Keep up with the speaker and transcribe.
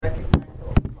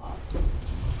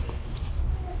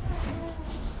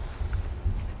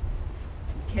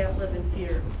live in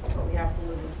fear, but we have to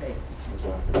live in faith.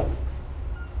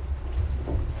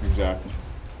 Exactly.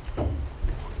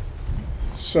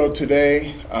 So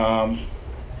today,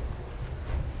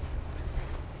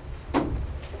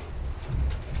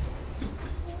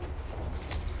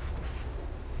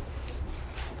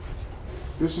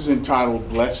 this is entitled,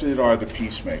 Blessed Are the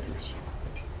Peacemakers.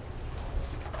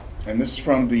 And this is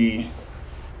from the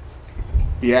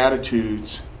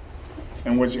Beatitudes.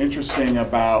 And what's interesting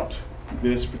about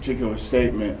this particular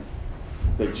statement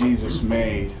that Jesus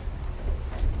made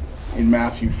in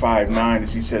Matthew 5:9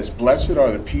 is he says, Blessed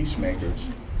are the peacemakers,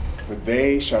 for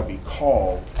they shall be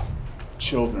called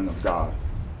children of God.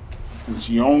 And it's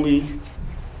the only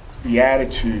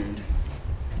beatitude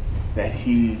that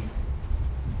he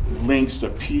links the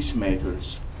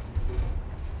peacemakers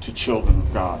to children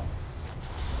of God.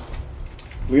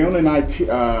 Leona and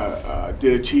I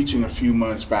did a teaching a few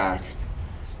months back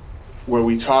where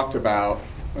we talked about,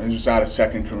 it was out of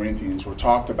 2 Corinthians, we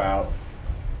talked about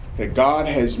that God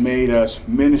has made us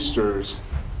ministers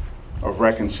of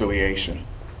reconciliation.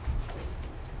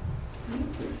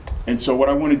 And so what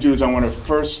I want to do is I want to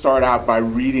first start out by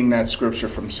reading that scripture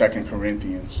from 2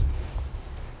 Corinthians.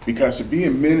 Because to be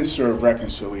a minister of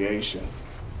reconciliation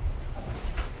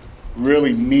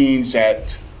really means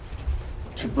that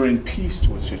to bring peace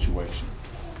to a situation.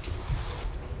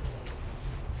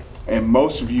 And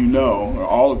most of you know, or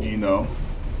all of you know,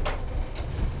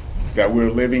 that we're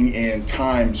living in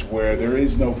times where there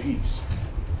is no peace.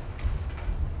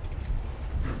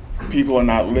 People are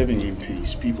not living in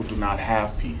peace. People do not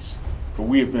have peace. But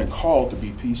we have been called to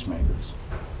be peacemakers.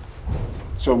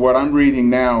 So what I'm reading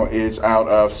now is out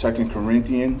of 2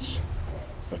 Corinthians,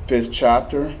 the 5th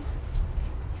chapter,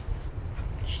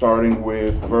 starting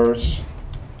with verse,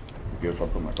 if I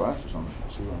put my glasses on, I can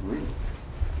see what I'm reading.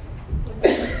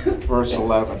 Verse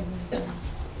 11.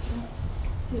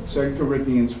 2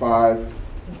 Corinthians 5,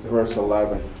 verse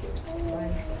 11.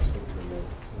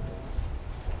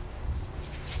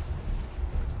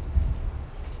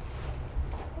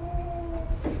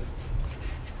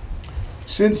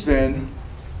 Since then,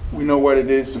 we know what it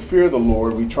is to fear the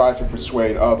Lord. We try to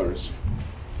persuade others.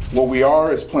 What we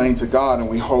are is plain to God, and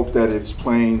we hope that it's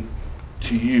plain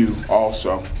to you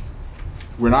also.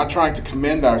 We're not trying to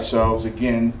commend ourselves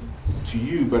again to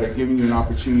you, but are giving you an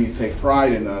opportunity to take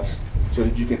pride in us so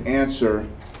that you can answer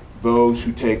those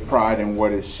who take pride in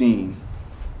what is seen.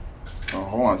 Oh,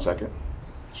 hold on a second.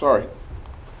 Sorry.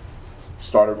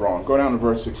 Started wrong. Go down to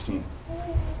verse 16.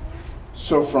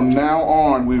 So from now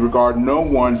on, we regard no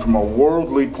one from a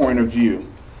worldly point of view.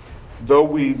 Though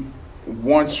we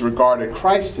once regarded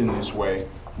Christ in this way,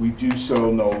 we do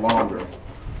so no longer.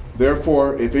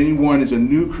 Therefore, if anyone is a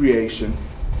new creation,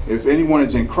 if anyone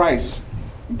is in Christ,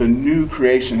 the new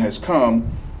creation has come,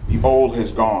 the old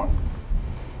has gone.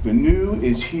 The new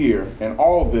is here, and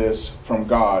all this from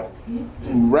God,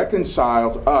 who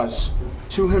reconciled us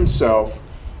to himself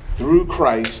through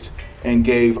Christ and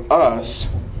gave us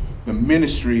the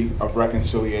ministry of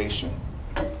reconciliation.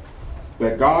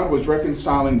 That God was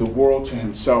reconciling the world to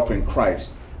himself in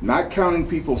Christ, not counting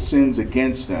people's sins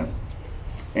against them.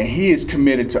 And he is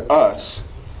committed to us,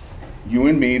 you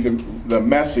and me, the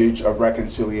message of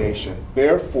reconciliation.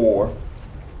 Therefore,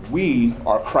 we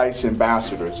are Christ's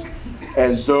ambassadors,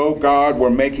 as though God were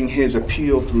making his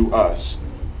appeal through us.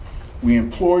 We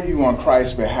implore you on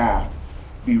Christ's behalf,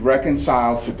 be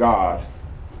reconciled to God.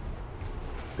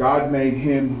 God made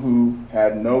him who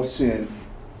had no sin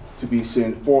to be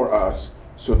sin for us,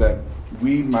 so that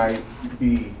we might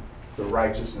be the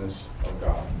righteousness of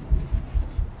God.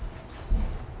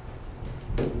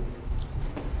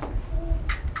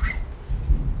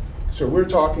 So we're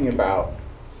talking about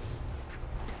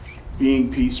being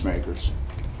peacemakers.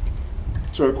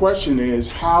 So the question is,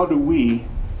 how do we,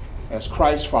 as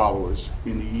Christ followers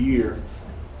in the year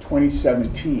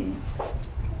 2017,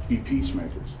 be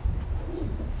peacemakers?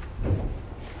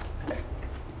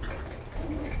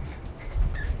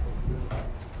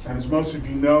 And as most of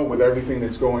you know, with everything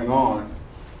that's going on,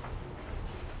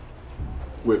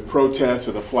 with protests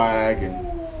of the flag and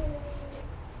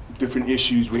different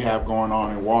issues we have going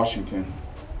on in Washington,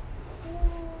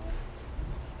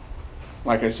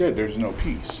 like I said, there's no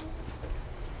peace.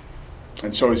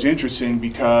 And so it's interesting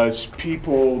because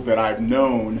people that I've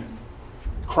known,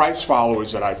 Christ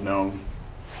followers that I've known,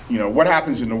 you know, what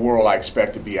happens in the world, I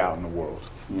expect to be out in the world.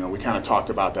 You know, we kind of talked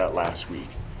about that last week,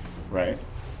 right?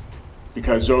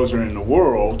 Because those are in the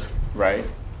world, right?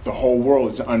 The whole world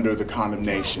is under the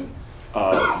condemnation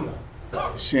of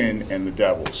sin and the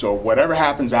devil. So whatever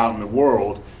happens out in the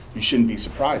world, you shouldn't be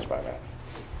surprised by that.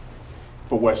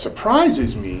 But what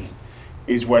surprises me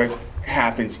is what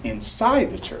happens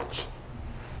inside the church.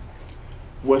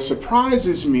 What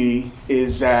surprises me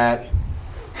is that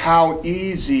how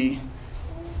easy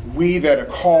we that are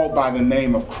called by the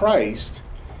name of Christ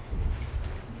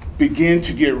begin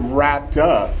to get wrapped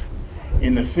up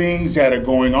in the things that are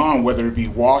going on, whether it be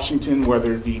Washington,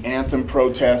 whether it be anthem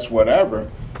protests, whatever,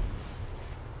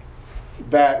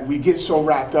 that we get so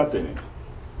wrapped up in it.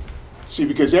 See,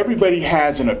 because everybody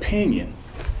has an opinion.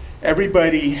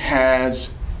 Everybody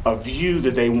has a view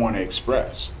that they want to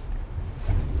express.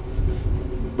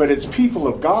 But as people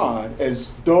of God,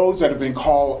 as those that have been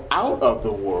called out of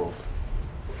the world,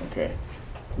 okay,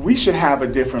 we should have a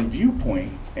different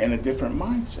viewpoint and a different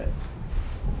mindset.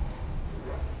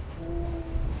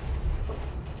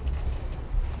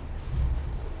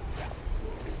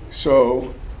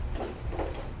 So,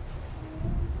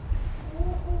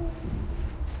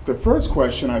 the first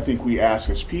question I think we ask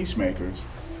as peacemakers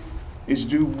is,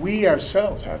 do we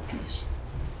ourselves have peace?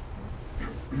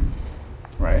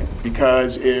 Right?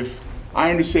 Because if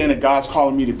I understand that God's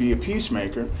calling me to be a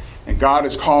peacemaker, and God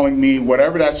is calling me,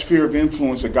 whatever that sphere of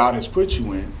influence that God has put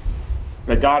you in,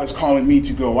 that God is calling me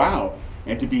to go out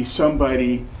and to be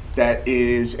somebody that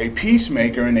is a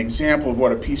peacemaker, an example of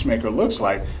what a peacemaker looks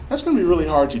like, that's going to be really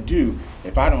hard to do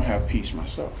if I don't have peace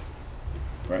myself.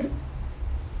 Right?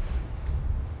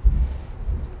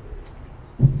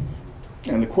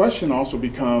 And the question also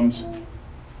becomes,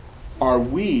 are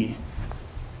we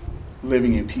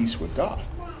living in peace with God?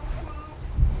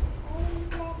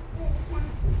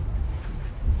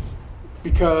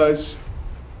 Because,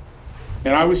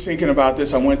 and I was thinking about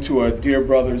this, I went to a dear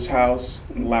brother's house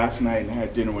last night and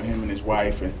had dinner with him and his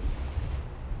wife, and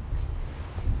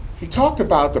he talked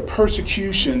about the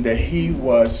persecution that he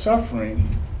was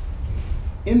suffering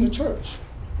in the church.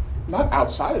 Not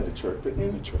outside of the church, but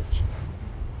in the church.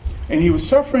 And he was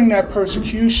suffering that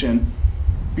persecution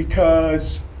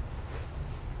because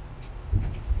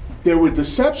there were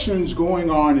deceptions going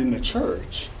on in the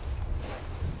church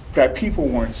that people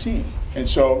weren't seeing. And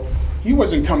so he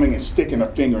wasn't coming and sticking a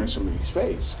finger in somebody's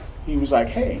face. He was like,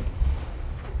 hey,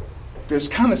 there's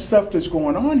kind of stuff that's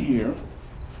going on here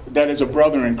that as a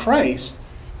brother in Christ,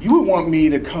 you would want me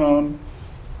to come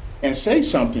and say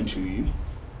something to you.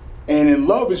 And in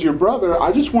love as your brother,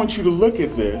 I just want you to look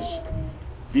at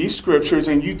these scriptures,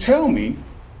 and you tell me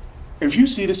if you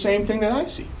see the same thing that I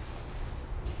see.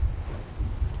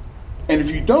 And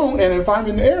if you don't, and if I'm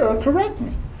in error, correct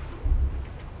me.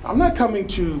 I'm not coming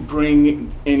to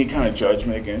bring any kind of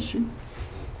judgment against you.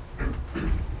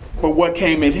 But what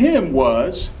came at him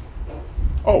was,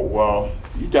 oh, well,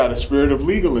 you've got a spirit of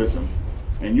legalism,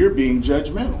 and you're being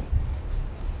judgmental.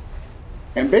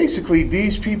 And basically,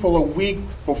 these people a week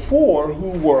before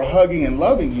who were hugging and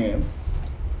loving him,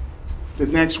 the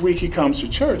next week he comes to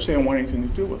church, they don't want anything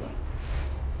to do with him.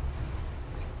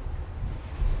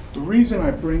 The reason I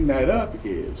bring that up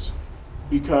is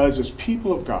because as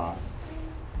people of God,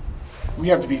 we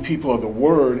have to be people of the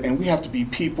Word, and we have to be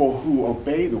people who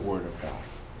obey the Word of God.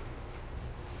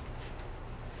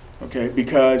 Okay?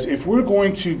 Because if we're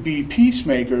going to be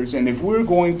peacemakers, and if we're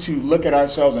going to look at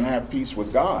ourselves and have peace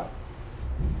with God,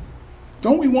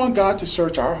 don't we want God to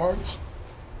search our hearts?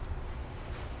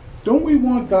 Don't we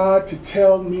want God to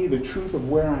tell me the truth of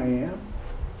where I am?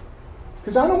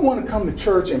 Because I don't want to come to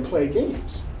church and play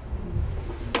games.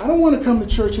 I don't want to come to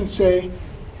church and say,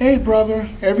 hey, brother,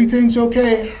 everything's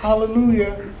okay.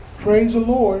 Hallelujah. Praise the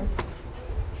Lord.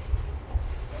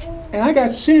 And I got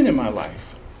sin in my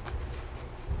life.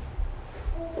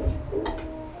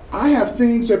 I have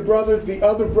things that the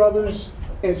other brothers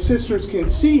and sisters can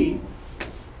see,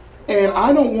 and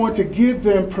I don't want to give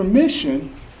them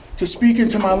permission to speak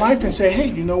into my life and say,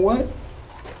 hey, you know what?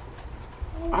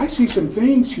 I see some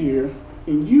things here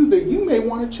in you that you may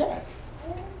want to check.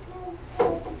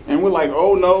 And we're like,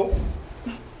 oh, no,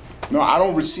 I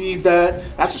don't receive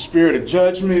that. That's a spirit of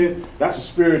judgment. That's a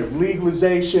spirit of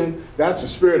legalization. That's a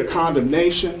spirit of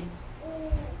condemnation.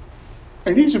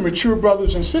 And these are mature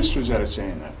brothers and sisters that are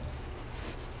saying that.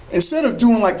 Instead of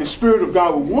doing like the Spirit of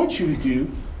God would want you to do,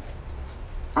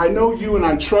 I know you and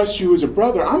I trust you as a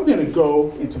brother. I'm going to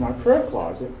go into my prayer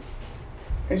closet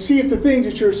and see if the things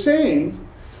that you're saying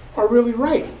are really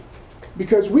right.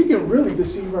 Because we can really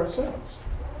deceive ourselves.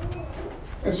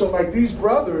 And so like these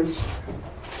brothers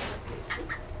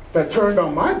that turned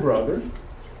on my brother,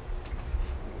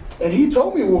 and he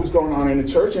told me what was going on in the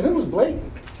church, and it was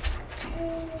blatant.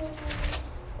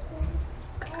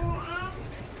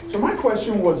 So my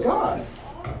question was, God,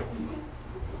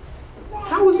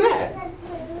 how was that?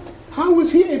 How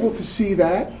was he able to see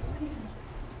that,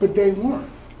 but they weren't?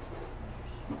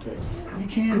 Okay, we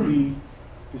can be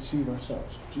deceive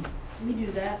ourselves. We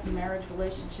do that in marriage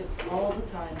relationships all the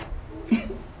time. We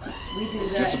do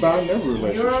that. Just about in every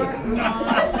relationship.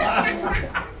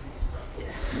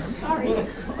 Sorry.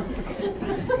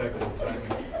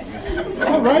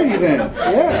 All righty then.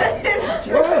 Yeah. It's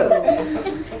true.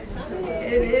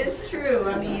 It is true.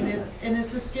 I mean,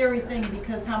 it's a scary thing,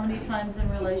 because how many times in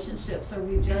relationships are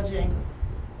we judging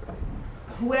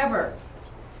whoever,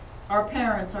 our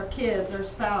parents, our kids, our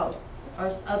spouse,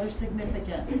 our other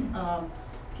significant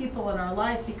people in our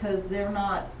life, because they're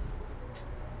not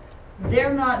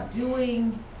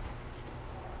doing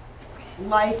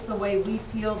life the way we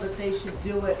feel that they should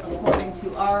do it, according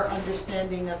to our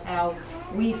understanding of how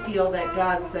we feel that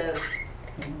God says.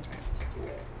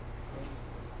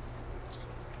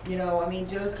 You know, I mean,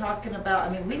 Joe's talking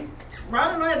about,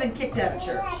 Ron and I have been kicked out of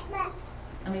church.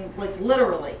 I mean, like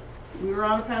literally. We were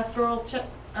on a pastoral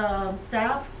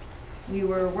staff. We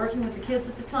were working with the kids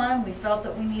at the time. We felt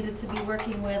that we needed to be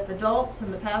working with adults,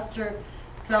 and the pastor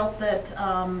felt that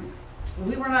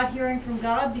we were not hearing from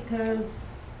God,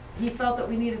 because he felt that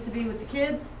we needed to be with the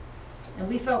kids, and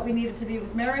we felt we needed to be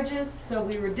with marriages, so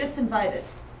we were disinvited.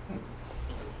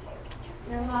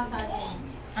 They're lost our game.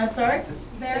 I'm sorry?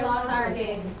 They're lost our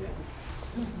game.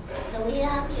 So we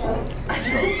love you.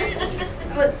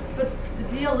 But the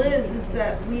deal is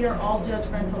that we are all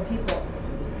judgmental people.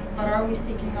 But are we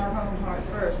seeking our own heart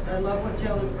first? I love what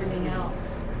Joe is bringing out.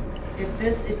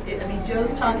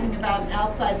 Joe's talking about an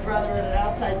outside brother in an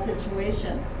outside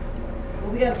situation.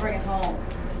 Well, we got to bring it home.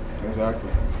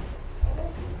 Exactly.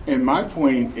 And my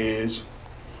point is,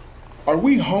 are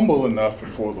we humble enough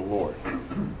before the Lord?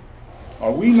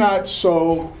 Are we not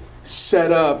so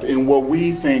set up in what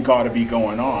we think ought to be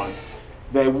going on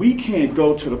that we can't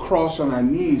go to the cross on our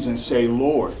knees and say,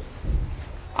 Lord,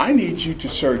 I need you to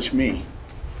search me.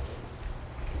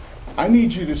 I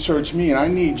need you to search me, and I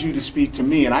need you to speak to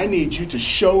me, and I need you to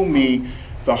show me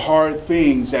the hard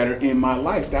things that are in my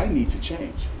life that I need to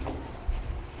change.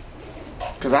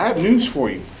 Because I have news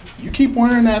for you. You keep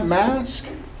wearing that mask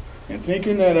and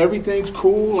thinking that everything's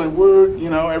cool and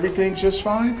everything's just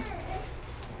fine,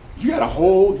 you got a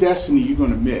whole destiny you're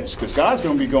going to miss. Because God's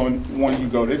going to be wanting you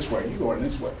to go this way. You're going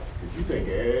this way. Because you think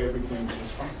everything's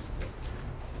just fine.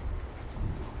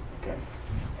 Okay.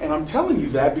 And I'm telling you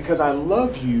that because I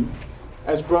love you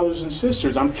as brothers and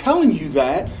sisters. I'm telling you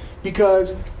that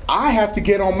because I have to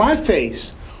get on my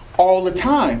face all the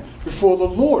time before the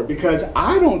Lord, because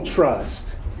I don't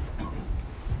trust.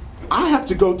 I have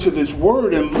to go to this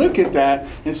word and look at that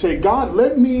and say, God,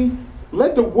 let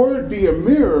the word be a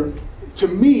mirror to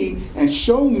me and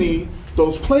show me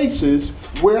those places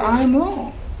where I'm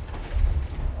wrong.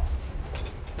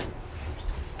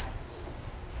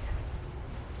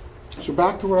 So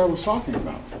back to what I was talking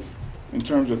about in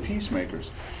terms of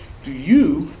peacemakers. Do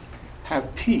you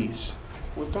have peace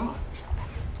with God?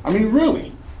 I mean,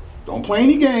 really, don't play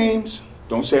any games.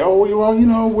 Don't say, oh,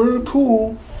 well, we're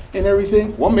cool and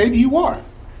everything. Well, maybe you are.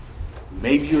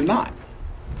 Maybe you're not.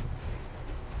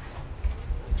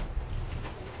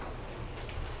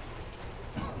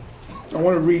 I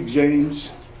want to read James,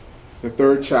 the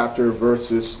 3rd chapter,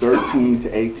 verses 13 to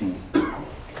 18.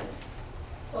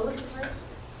 What was the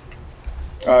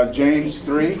verse? James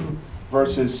 3,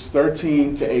 verses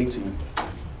 13 to 18.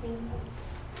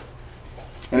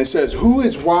 And it says, who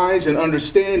is wise and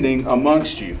understanding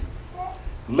amongst you?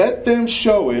 Let them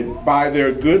show it by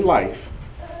their good life,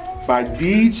 by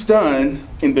deeds done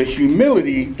in the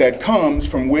humility that comes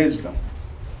from wisdom.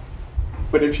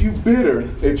 But if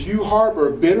you harbor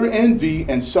bitter envy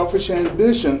and selfish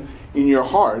ambition in your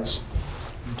hearts,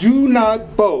 do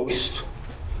not boast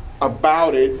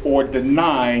about it or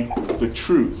deny the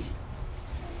truth.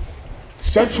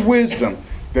 Such wisdom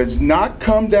does not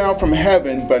come down from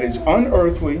heaven, but is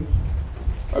earthly,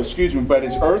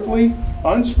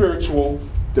 unspiritual,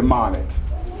 demonic.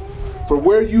 For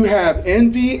where you have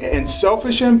envy and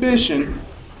selfish ambition,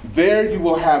 there you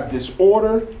will have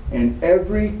disorder and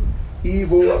every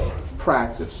evil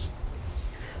practice.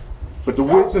 But the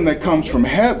wisdom that comes from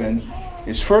heaven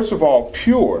is first of all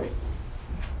pure,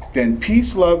 then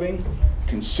peace-loving,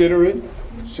 considerate,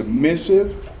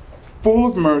 submissive, full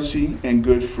of mercy and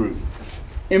good fruit,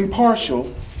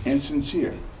 impartial and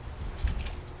sincere.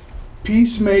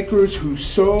 Peacemakers who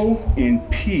sow in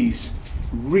peace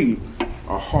reap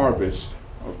a harvest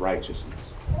of righteousness.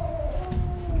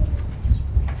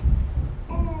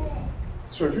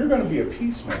 So if you're going to be a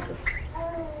peacemaker,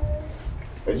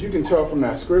 as you can tell from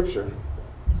that scripture,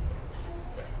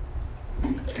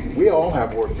 we all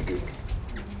have work to do,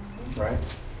 right?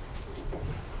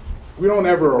 We don't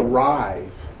ever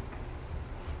arrive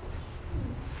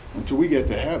until we get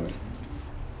to heaven.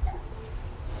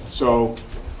 So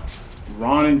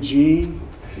Ron and Jean,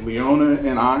 Leona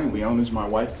and I, Leona's my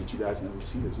wife, but you guys never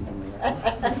see this.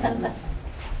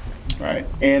 Right,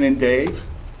 Ann and Dave.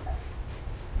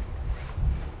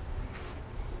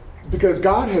 Because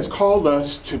God has called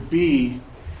us to be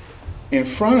in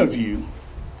front of you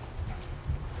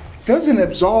doesn't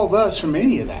absolve us from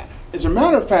any of that. As a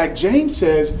matter of fact, James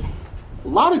says a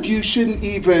lot of you shouldn't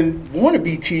even want to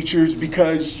be teachers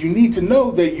because you need to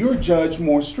know that you're judged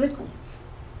more strictly.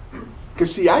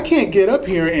 Because see, I can't get up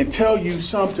here and tell you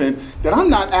something that I'm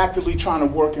not actively trying to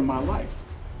work in my life.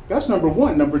 That's number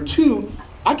one. Number two,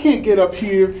 I can't get up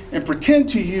here and pretend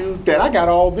to you that I got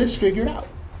all this figured out.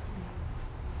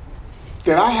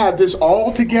 That I have this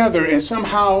all together and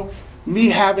somehow me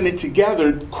having it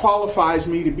together qualifies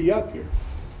me to be up here.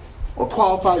 Or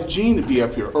qualifies Gene to be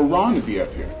up here. Or Ron to be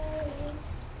up here.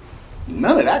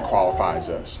 None of that qualifies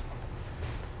us.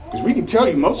 Because we can tell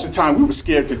you most of the time we were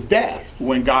scared to death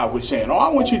when God was saying, oh, I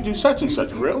want you to do such and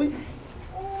such. Really?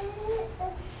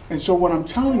 And so what I'm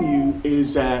telling you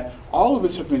is that all of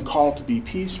us have been called to be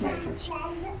peacemakers.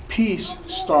 Peace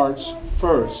starts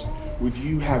first with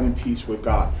you having peace with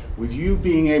God, with you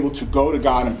being able to go to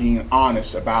God and being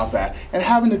honest about that, and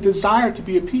having a desire to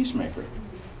be a peacemaker.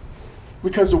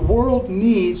 Because the world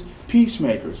needs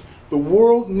peacemakers. The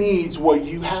world needs what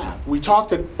you have. We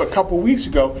talked a couple weeks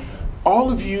ago,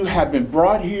 all of you have been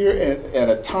brought here at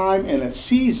a time and a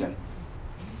season.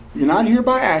 You're not here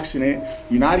by accident.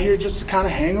 You're not here just to kind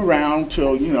of hang around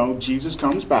till, Jesus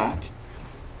comes back,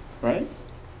 right?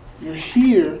 You're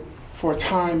here for a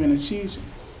time and a season.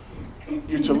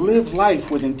 You're to live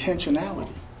life with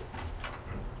intentionality.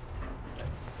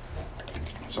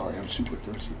 Sorry, I'm super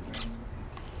thirsty today.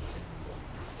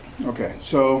 Okay,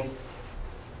 so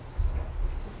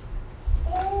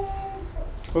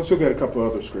let's look at a couple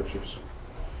other scriptures.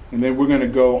 And then we're going to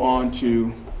go on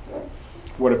to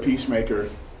what a peacemaker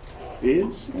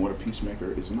is and what a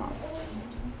peacemaker is not.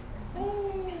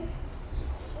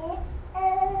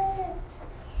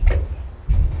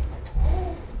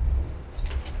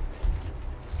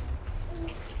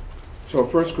 So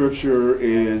first scripture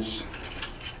is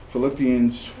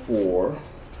Philippians 4.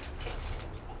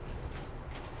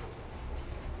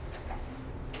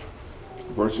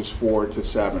 Verses 4 to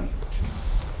 7.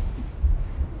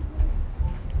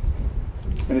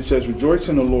 And it says, rejoice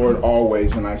in the Lord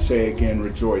always, and I say again,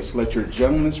 rejoice. Let your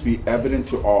gentleness be evident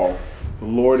to all. The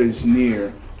Lord is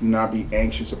near. Do not be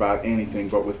anxious about anything,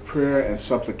 but with prayer and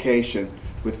supplication,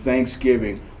 with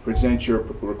thanksgiving, present your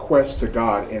requests to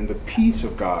God, and the peace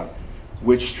of God,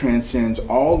 which transcends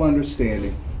all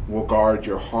understanding, will guard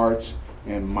your hearts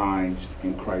and minds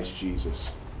in Christ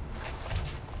Jesus.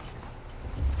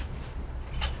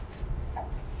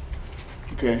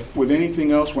 Okay, with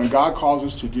anything else, when God calls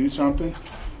us to do something,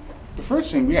 the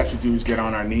first thing we have to do is get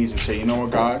on our knees and say, you know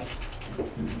what, God?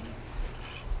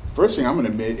 First thing I'm going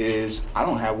to admit is I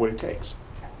don't have what it takes.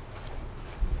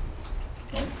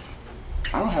 Okay?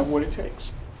 I don't have what it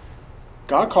takes.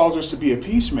 God calls us to be a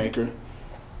peacemaker.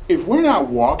 If we're not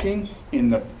walking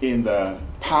in the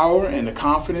power and the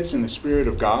confidence and the Spirit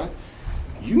of God,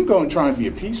 you can go and try and be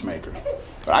a peacemaker.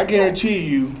 But I guarantee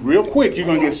you, real quick, you're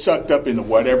going to get sucked up into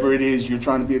whatever it is you're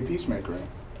trying to be a peacemaker in.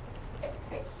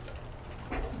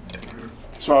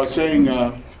 So I was saying,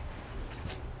 I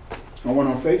went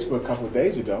on Facebook a couple of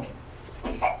days ago,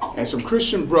 and some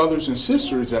Christian brothers and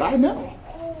sisters that I know,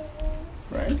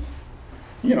 right?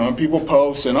 And people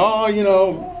post and,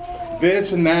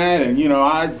 this and that, and,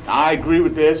 I agree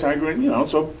with this, I agree,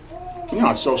 so,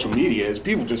 on social media is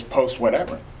people just post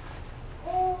whatever.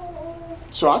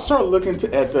 So I started looking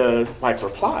at the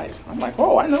replies. I'm like,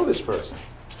 oh, I know this person,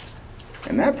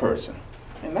 and that person,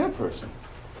 and that person.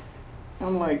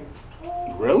 I'm like,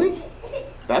 really?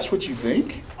 That's what you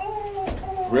think?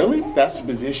 Really? That's the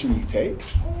position you take?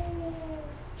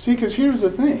 See, because here's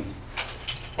the thing.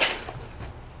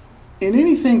 In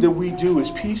anything that we do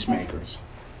as peacemakers,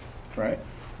 right?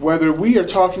 Whether we are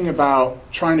talking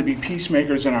about trying to be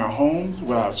peacemakers in our homes,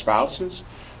 with our spouses,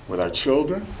 with our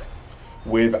children,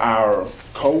 with our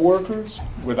co-workers,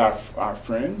 with our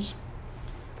friends.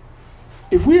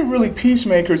 If we're really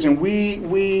peacemakers and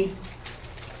we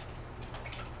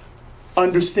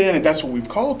understand that that's what we've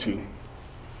called to,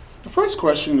 the first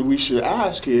question that we should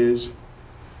ask is,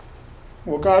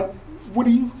 well, God,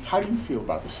 how do you feel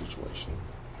about the situation?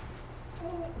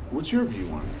 What's your view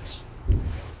on this?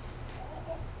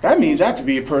 That means I have to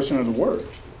be a person of the word,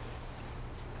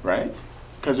 right?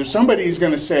 Because if somebody is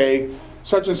going to say,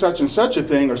 such and such a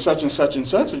thing, or such and such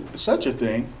a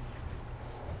thing,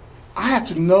 I have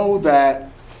to know that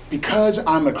because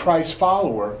I'm a Christ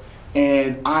follower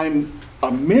and I'm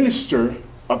a minister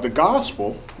of the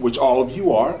gospel, which all of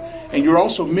you are, and you're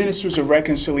also ministers of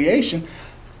reconciliation,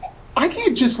 I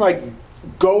can't just like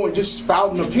go and just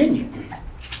spout an opinion.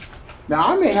 Now,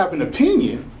 I may have an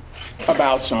opinion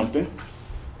about something,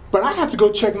 but I have to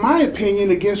go check my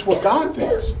opinion against what God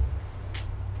thinks,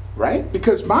 right?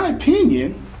 Because my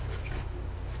opinion,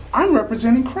 I'm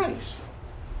representing Christ.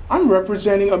 I'm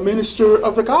representing a minister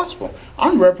of the gospel.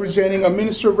 I'm representing a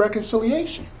minister of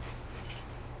reconciliation.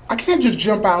 I can't just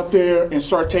jump out there and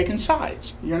start taking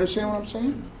sides. You understand what I'm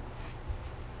saying?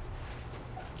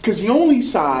 Because the only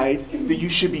side that you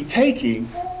should be taking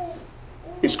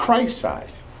is Christ's side.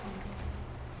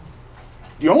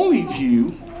 The only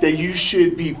view that you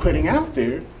should be putting out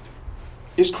there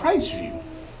is Christ's view.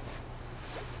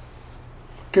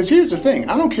 Because here's the thing.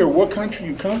 I don't care what country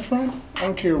you come from. I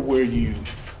don't care where you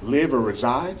live or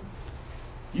reside.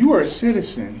 You are a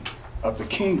citizen of the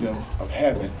kingdom of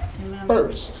heaven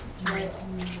first.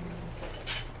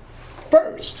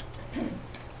 First.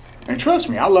 And trust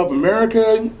me, I love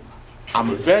America. I'm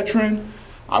a veteran.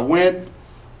 I love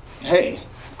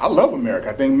America.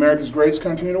 I think America's the greatest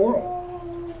country in the world.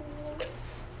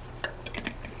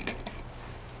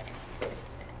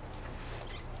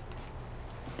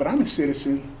 But I'm a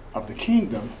citizen of the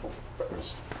kingdom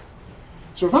first.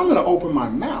 So if I'm going to open my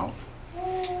mouth,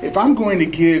 if I'm going to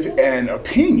give an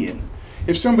opinion,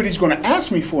 if somebody's going to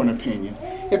ask me for an opinion,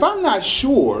 if I'm not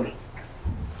sure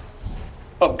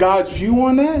of God's view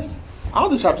on that, I'll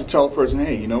just have to tell a person,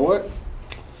 hey, you know what?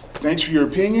 Thanks for your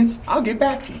opinion. I'll get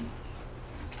back to you.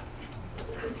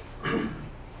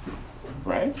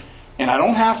 Right? And I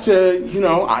don't have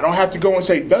to, go and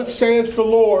say, thus saith the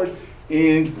Lord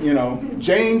in,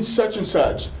 James such and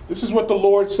such. This is what the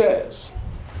Lord says.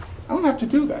 I don't have to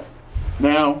do that.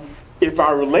 Now, if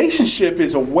our relationship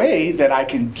is a way that I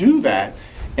can do that,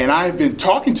 and I've been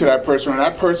talking to that person, or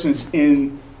that person's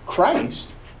in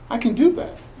Christ, I can do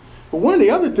that. But one of the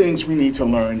other things we need to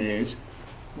learn is,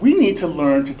 we need to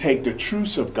learn to take the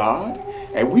truths of God,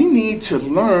 and we need to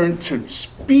learn to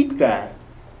speak that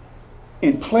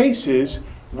in places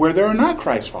where there are not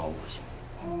Christ followers.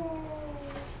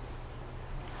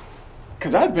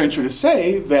 Because I'd venture to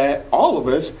say that all of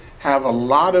us have a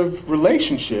lot of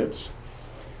relationships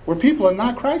where people are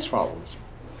not Christ followers.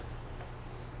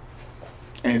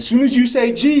 And as soon as you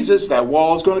say Jesus, that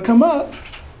wall is going to come up.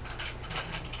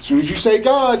 As soon as you say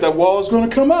God, that wall is going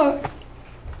to come up.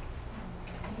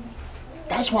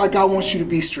 That's why God wants you to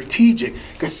be strategic.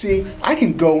 Because see, I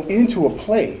can go into a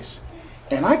place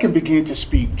and I can begin to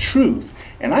speak truth.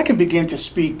 And I can begin to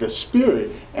speak the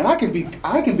Spirit. And I can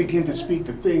begin to speak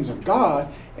the things of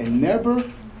God and never,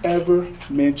 ever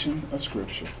mention a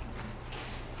scripture.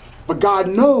 But God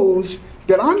knows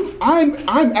that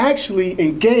I'm actually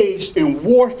engaged in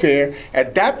warfare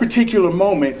at that particular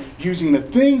moment, using the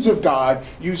things of God,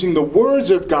 using the words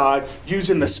of God,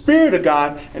 using the Spirit of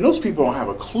God, and those people don't have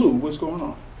a clue what's going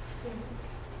on.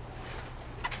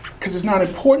 Because it's not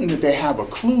important that they have a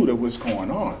clue to what's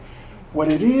going on.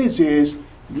 What it is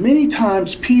many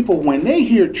times people, when they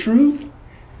hear truth,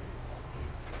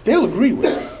 they'll agree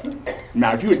with it.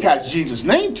 Now, if you attach Jesus'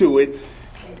 name to it,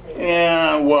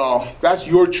 well, that's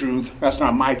your truth. That's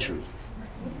not my truth.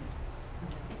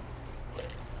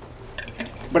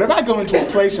 But if I go into a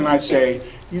place and I say,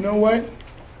 you know what?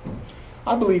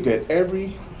 I believe that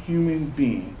every human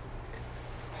being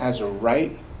has a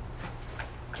right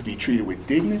to be treated with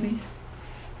dignity,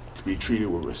 to be treated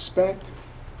with respect,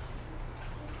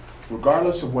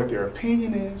 regardless of what their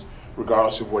opinion is,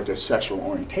 regardless of what their sexual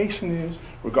orientation is,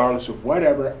 regardless of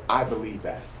whatever. I believe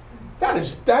that. That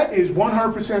is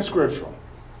 100% scriptural.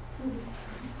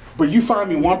 But you find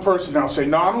me one person that'll say,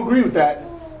 no, I don't agree with that.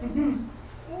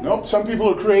 Nope, some people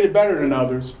are created better than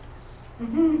others.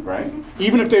 Right?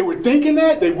 Even if they were thinking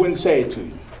that, they wouldn't say it to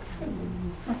you.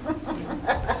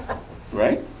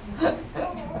 Right?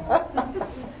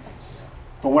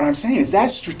 But what I'm saying is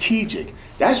that's strategic.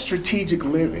 That's strategic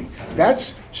living.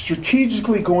 That's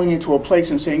strategically going into a place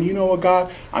and saying, you know what,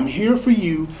 God, I'm here for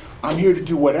you. I'm here to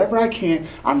do whatever I can.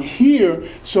 I'm here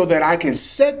so that I can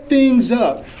set things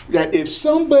up that if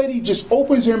somebody just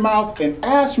opens their mouth and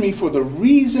asks me for the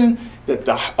reason that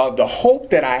the hope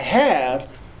that I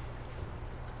have,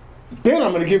 then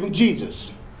I'm going to give them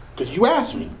Jesus. Because you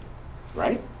asked me,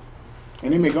 right?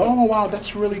 And they may go, oh, wow,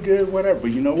 that's really good, whatever.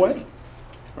 But you know what?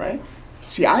 Right?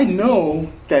 See, I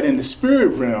know that in the spirit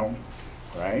realm,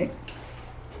 right,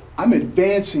 I'm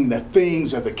advancing the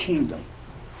things of the kingdom.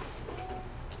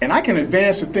 And I can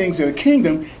advance the things of the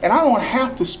kingdom, and I don't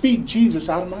have to speak Jesus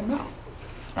out of my mouth.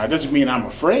 Now, it doesn't mean I'm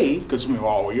afraid, because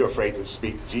you're afraid to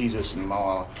speak Jesus and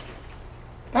all.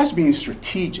 That's being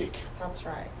strategic. That's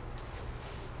right.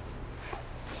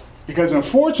 Because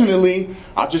unfortunately,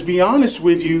 I'll just be honest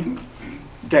with you,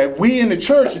 that we in the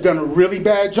church have done a really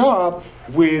bad job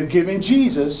with giving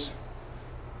Jesus,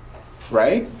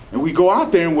 right? And we go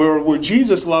out there and we're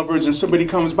Jesus lovers, and somebody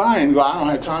comes by and go, I don't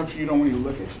have time for you, don't want to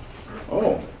look at you.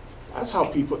 Oh, that's how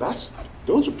people,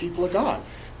 those are people of God.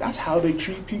 That's how they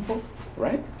treat people,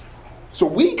 right? So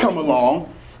we come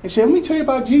along and say, let me tell you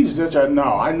about Jesus. They're like, no,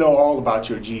 I know all about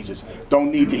your Jesus.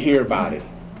 Don't need to hear about it.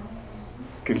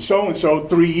 Because so-and-so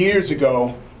 3 years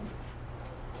ago,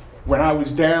 when I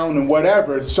was down and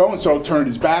whatever, so-and-so turned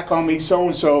his back on me,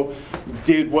 so-and-so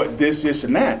did what this,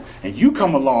 and that. And you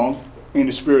come along in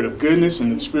the spirit of goodness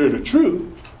and the spirit of truth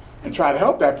and try to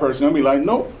help that person. I'll be like,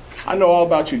 nope, I know all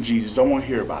about your Jesus. Don't want to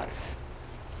hear about it.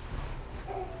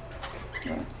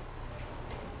 Okay.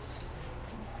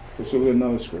 Let's look at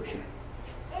another scripture.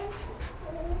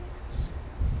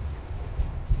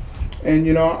 And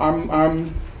you know,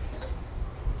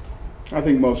 I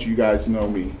think most of you guys know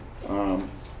me.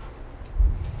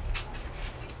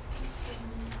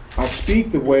 I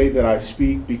speak the way that I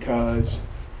speak because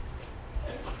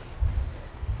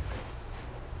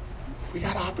we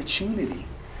got opportunity.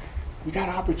 We got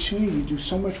opportunity to do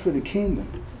so much for the kingdom.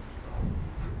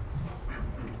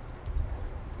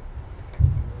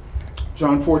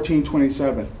 John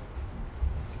 14:27.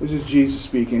 This is Jesus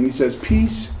speaking. He says,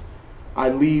 peace I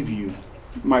leave you,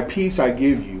 my peace I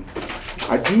give you.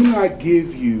 I do not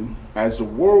give you as the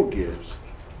world gives.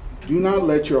 Do not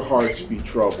let your hearts be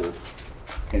troubled,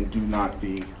 and do not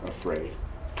be afraid.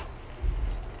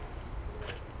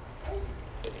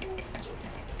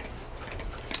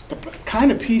 The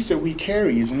kind of peace that we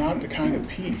carry is not the kind of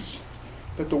peace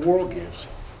that the world gives.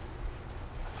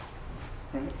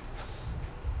 Right?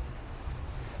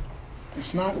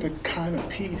 It's not the kind of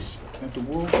peace that the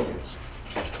world gives.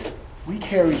 We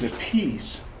carry the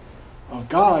peace of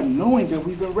God, knowing that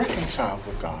we've been reconciled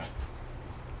with God.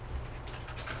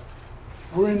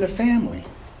 We're in the family.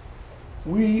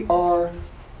 We are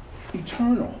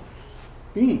eternal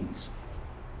beings.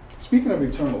 Speaking of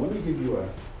eternal, let me give you a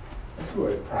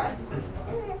practical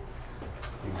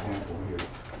example here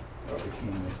of the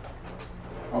kingdom.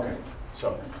 Okay,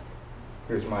 so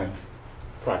here's my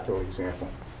practical example.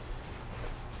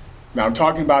 Now I'm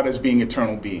talking about as being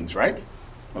eternal beings, right?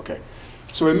 Okay.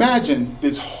 So imagine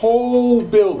this whole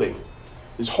building,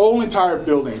 this whole entire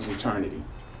building is eternity,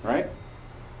 right?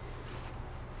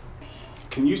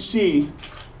 Can you see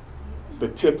the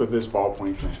tip of this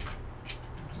ballpoint pen?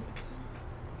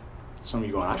 Some of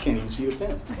you going, I can't even see the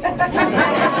pen. I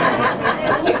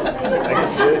can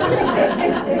see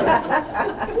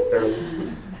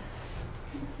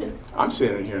it. I'm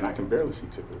sitting here and I can barely see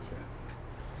the tip of the pen.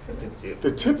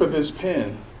 The tip of this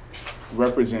pen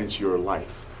represents your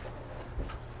life.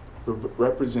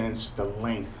 Represents the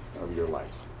length of your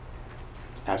life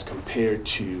as compared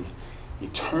to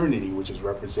eternity, which is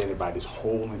represented by this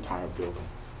whole entire building.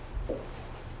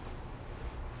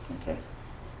 Okay.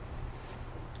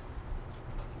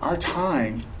 Our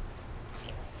time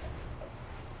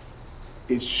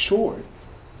is short,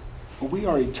 but we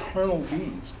are eternal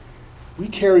beings. We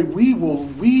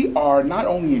are not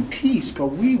only in peace, but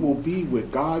we will be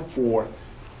with God for,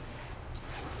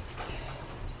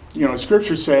 you know,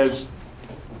 Scripture says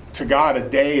to God a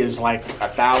day is like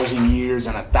 1,000 years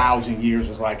and 1,000 years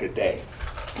is like a day.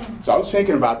 So I was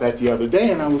thinking about that the other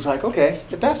day and I was like, okay,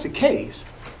 if that's the case,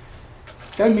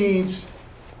 that means,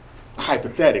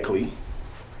 hypothetically,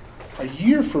 a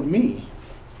year for me,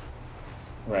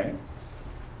 right,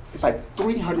 it's like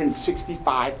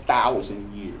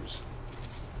 365,000 years,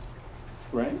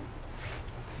 right?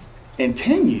 And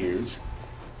 10 years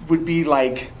would be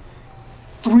like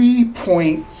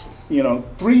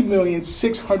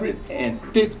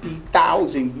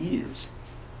 3,650,000 years.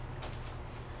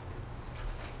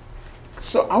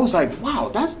 So I was like, wow,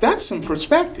 that's some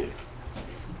perspective.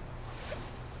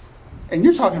 And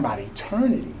you're talking about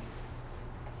eternity.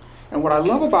 And what I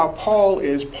love about Paul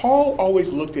is Paul always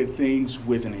looked at things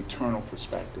with an eternal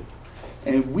perspective.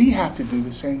 And we have to do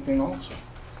the same thing also.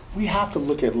 We have to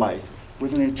look at life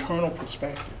with an eternal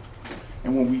perspective.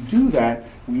 And when we do that,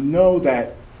 we know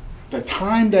that the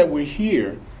time that we're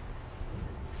here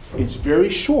is very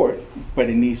short, but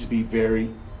it needs to be very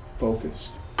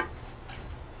focused.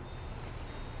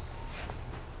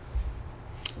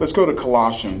 Let's go to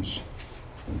Colossians.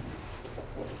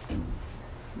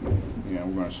 Yeah,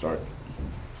 we're going to start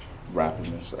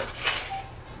wrapping this up.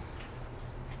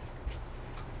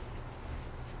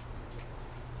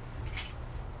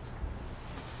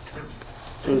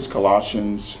 So this is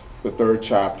Colossians, the 3rd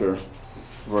chapter,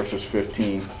 verses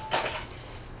 15.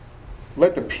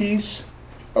 Let the peace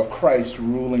of Christ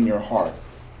rule in your heart,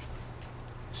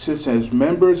 since as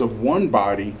members of one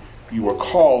body you are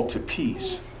called to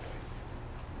peace,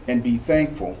 and be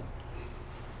thankful.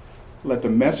 Let the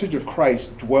message of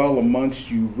Christ dwell amongst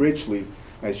you richly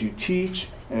as you teach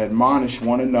and admonish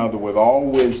one another with all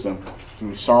wisdom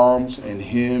through psalms and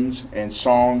hymns and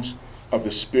songs of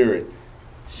the Spirit,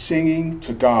 singing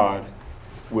to God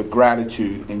with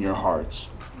gratitude in your hearts.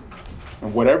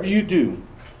 And whatever you do,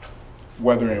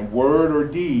 whether in word or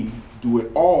deed, do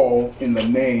it all in the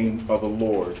name of the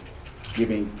Lord,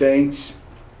 giving thanks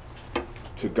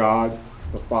to God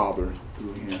the Father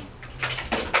through him.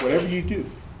 Whatever you do,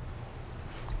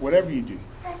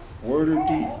 word or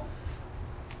deed,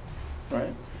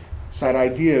 right? It's that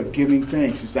idea of giving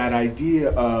thanks. It's that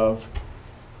idea of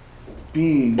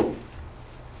being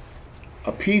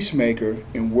a peacemaker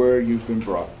in where you've been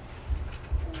brought.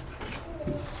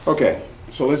 Okay,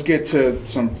 so let's get to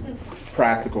some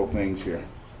practical things here.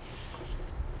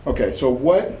 Okay, so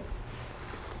what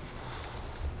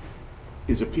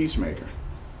is a peacemaker?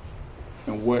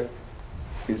 And what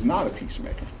is not a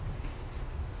peacemaker?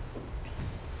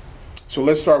 So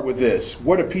let's start with this.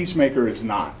 What a peacemaker is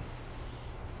not.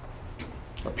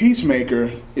 A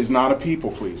peacemaker is not a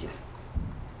people pleaser.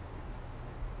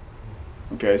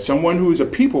 Okay, someone who is a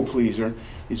people pleaser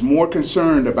is more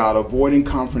concerned about avoiding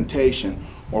confrontation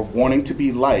or wanting to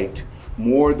be liked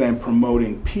more than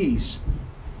promoting peace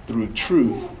through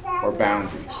truth or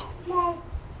boundaries.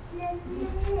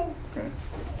 Okay?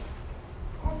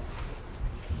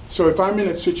 So if I'm in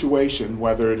a situation,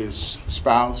 whether it is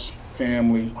spouse,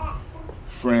 family,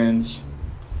 friends,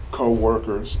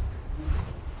 co-workers,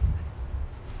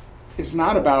 it's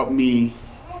not about me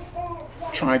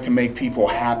trying to make people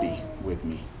happy with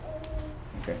me.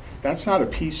 Okay? That's not a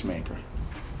peacemaker.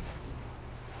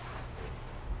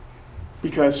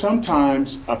 Because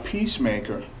sometimes a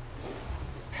peacemaker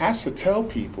has to tell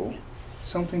people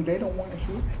something they don't want to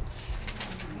hear.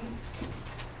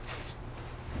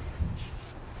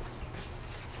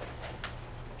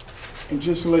 And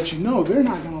just to let you know, they're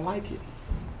not going to like it.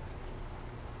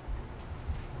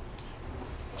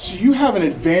 So you have an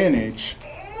advantage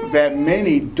that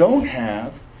many don't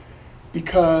have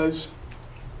because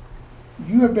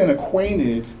you have been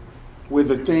acquainted with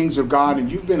the things of God,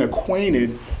 and you've been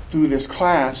acquainted through this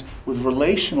class with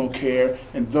relational care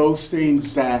and those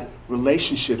things that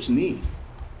relationships need.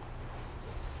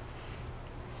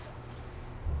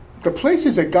 The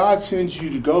places that God sends you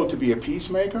to go to be a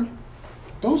peacemaker,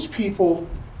 those people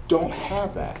don't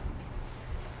have that.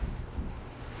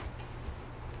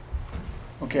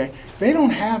 Okay? They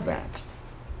don't have that.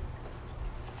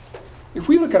 If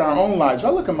we look at our own lives, if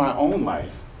I look at my own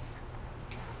life,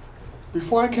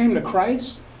 before I came to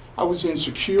Christ, I was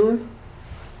insecure.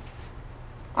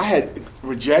 I had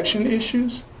rejection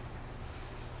issues.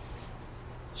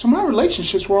 So my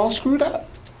relationships were all screwed up.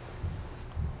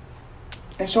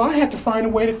 And so I had to find a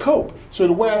way to cope. So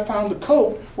the way I found to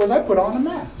cope was I put on a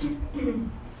mask.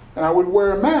 And I would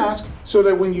wear a mask so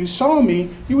that when you saw me,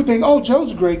 you would think, oh,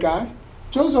 Joe's a great guy.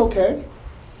 Joe's okay.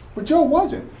 But Joe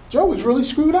wasn't. Joe was really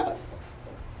screwed up.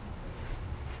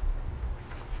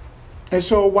 And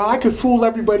so while I could fool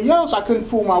everybody else, I couldn't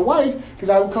fool my wife because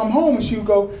I would come home and she would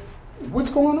go,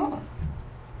 what's going on?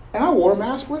 And I wore a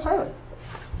mask with her.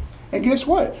 And guess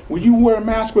what? When you wear a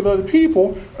mask with other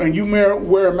people and you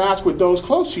wear a mask with those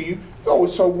close to you, you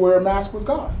also wear a mask with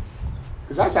God.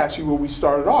 Because that's actually where we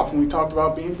started off when we talked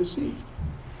about being deceived.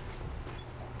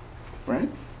 Right?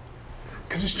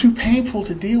 Because it's too painful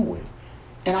to deal with.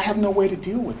 And I have no way to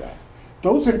deal with that.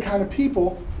 Those are the kind of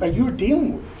people that you're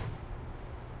dealing with.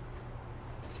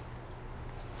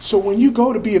 So when you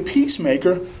go to be a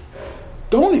peacemaker,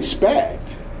 don't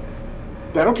expect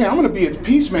that, okay, I'm going to be a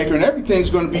peacemaker and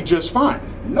everything's going to be just fine.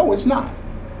 No, it's not.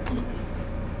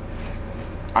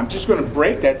 I'm just going to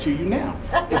break that to you now.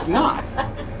 It's not.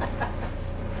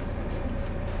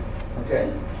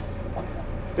 Okay?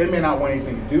 They may not want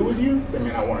anything to do with you. They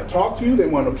may not want to talk to you. They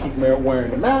want to keep wearing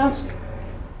the mask.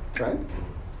 Right?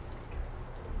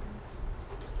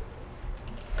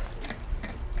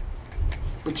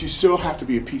 But you still have to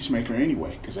be a peacemaker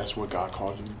anyway, because that's what God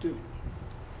called you to do.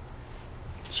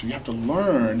 So you have to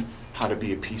learn how to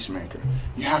be a peacemaker.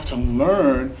 You have to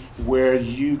learn where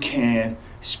you can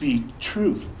speak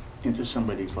truth into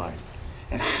somebody's life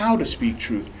and how to speak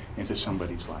truth into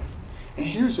somebody's life. And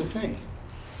here's the thing.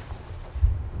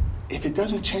 If it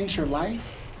doesn't change your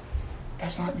life,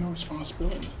 that's not your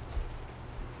responsibility.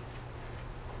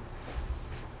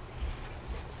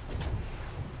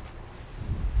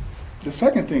 The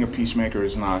second thing a peacemaker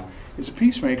is not an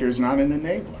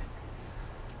enabler.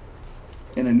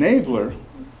 An enabler,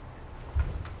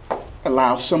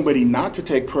 allow somebody not to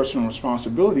take personal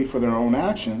responsibility for their own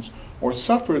actions or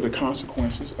suffer the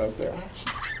consequences of their actions.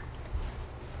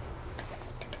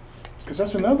 Because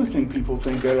that's another thing people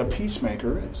think that a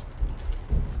peacemaker is.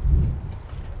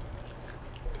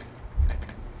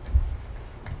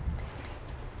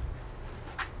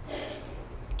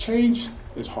 Change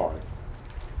is hard.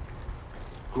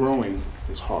 Growing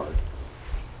is hard.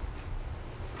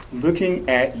 Looking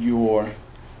at your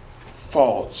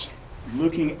faults,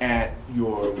 looking at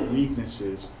your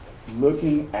weaknesses,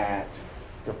 looking at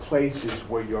the places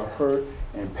where your hurt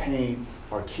and pain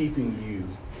are keeping you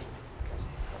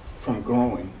from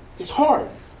growing. It's hard.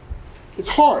 It's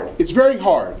hard. It's very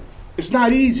hard. It's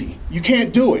not easy. You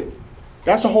can't do it.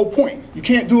 That's the whole point. You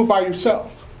can't do it by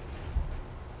yourself.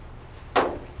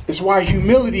 It's why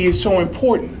humility is so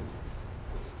important.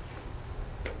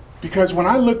 Because when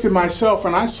I looked at myself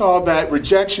and I saw that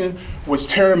rejection was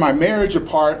tearing my marriage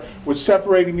apart, was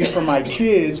separating me from my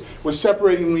kids, was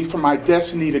separating me from my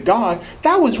destiny to God,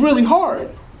 that was really hard.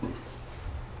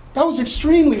 That was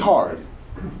extremely hard.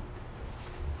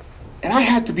 And I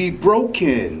had to be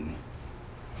broken.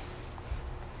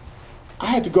 I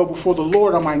had to go before the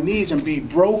Lord on my knees and be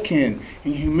broken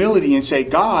in humility and say,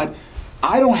 God,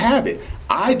 I don't have it.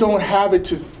 I don't have it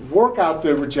to work out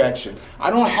the rejection. I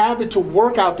don't have it to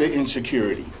work out the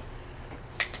insecurity.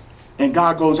 And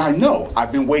God goes, I know.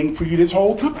 I've been waiting for you this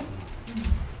whole time.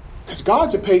 Because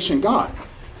God's a patient God.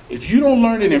 If you don't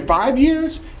learn it in 5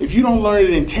 years, if you don't learn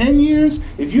it in 10 years,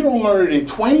 if you don't learn it in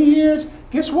 20 years,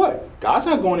 guess what? God's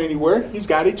not going anywhere. He's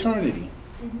got eternity.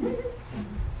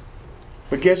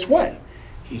 But guess what?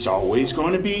 He's always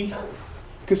going to be.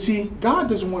 Because see, God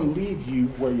doesn't want to leave you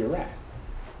where you're at.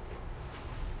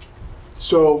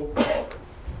 So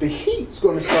the heat's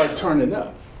going to start turning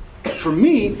up. For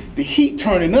me, the heat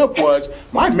turning up was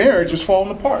my marriage was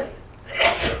falling apart.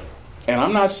 And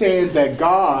I'm not saying that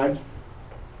God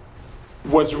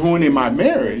was ruining my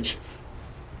marriage,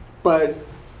 but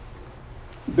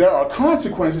there are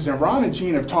consequences, and Ron and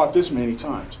Jean have taught this many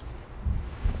times.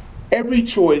 Every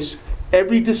choice,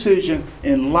 every decision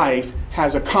in life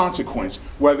has a consequence,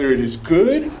 whether it is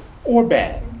good or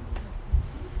bad.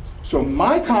 So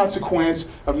my consequence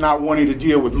of not wanting to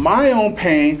deal with my own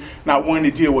pain, not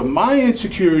wanting to deal with my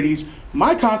insecurities,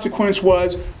 my consequence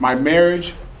was my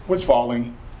marriage was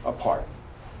falling apart.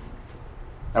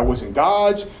 That wasn't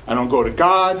God's. I don't go to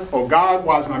God. Oh God,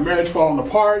 why is my marriage falling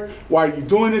apart? Why are you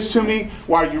doing this to me?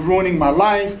 Why are you ruining my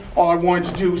life? All I wanted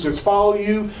to do was just follow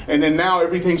you, and then now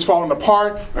everything's falling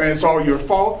apart and it's all your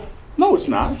fault. No, it's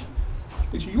not.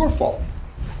 It's your fault.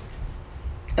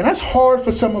 And that's hard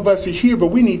for some of us to hear, but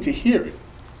we need to hear it.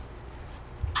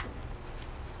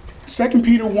 2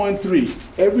 Peter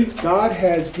 1:3. God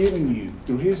has given you,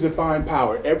 through his divine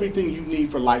power, everything you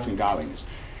need for life and godliness.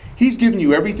 He's given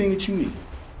you everything that you need.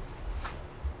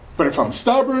 But if I'm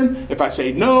stubborn, if I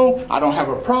say no, I don't have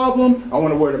a problem, I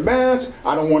want to wear the mask,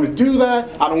 I don't want to do that,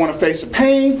 I don't want to face the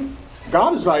pain,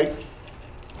 God is like,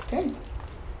 okay.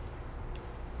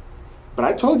 But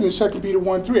I told you in 2 Peter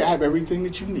 1:3, I have everything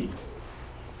that you need.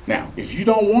 Now, if you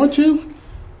don't want to,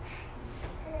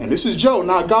 and this is Joe,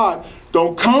 not God,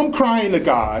 don't come crying to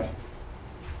God.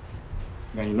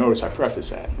 Now you notice I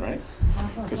preface that, right?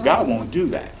 Because God won't do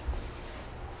that.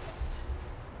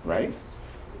 Right?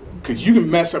 Because you can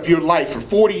mess up your life for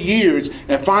 40 years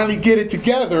and finally get it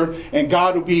together, and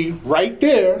God will be right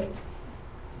there.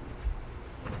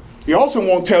 He also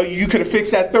won't tell you could have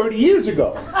fixed that 30 years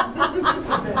ago.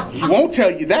 He won't tell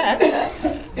you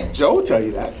that. Joe will tell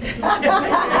you that.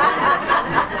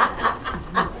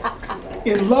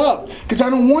 In love. Because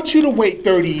I don't want you to wait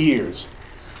 30 years.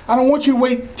 I don't want you to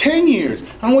wait 10 years.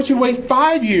 I don't want you to wait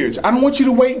 5 years. I don't want you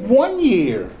to wait 1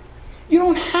 year. You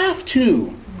don't have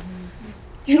to.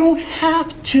 You don't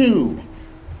have to.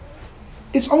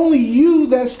 It's only you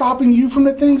that's stopping you from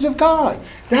the things of God.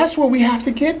 That's where we have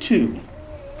to get to.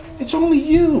 It's only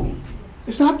you.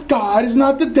 It's not God. It's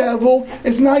not the devil.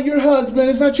 It's not your husband.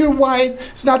 It's not your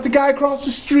wife. It's not the guy across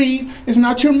the street. It's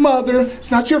not your mother. It's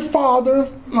not your father.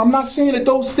 I'm not saying that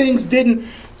those things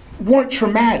weren't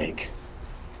traumatic.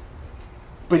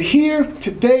 But here,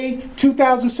 today,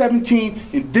 2017,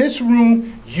 in this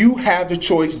room, you have the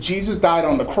choice. Jesus died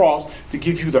on the cross to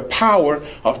give you the power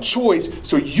of choice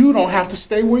so you don't have to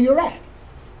stay where you're at.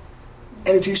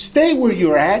 And if you stay where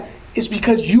you're at, it's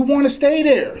because you want to stay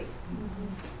there.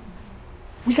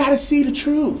 We got to see the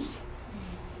truth.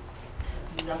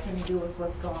 It's nothing to do with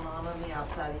what's going on the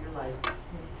outside of your life.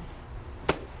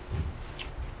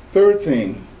 Third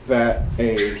thing that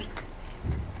a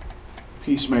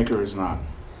peacemaker is not.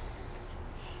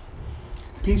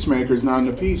 Peacemaker is not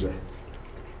an appeaser.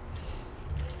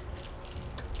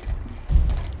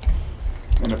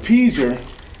 appeaser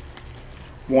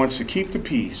wants to keep the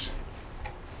peace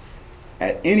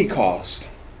at any cost,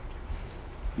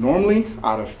 normally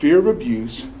out of fear of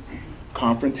abuse,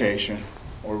 confrontation,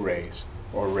 or rage.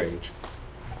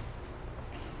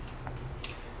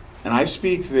 And I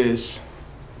speak this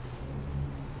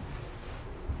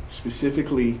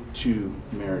specifically to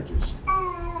marriages.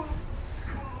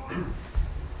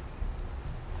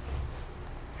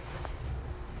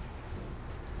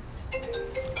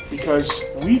 Because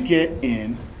we get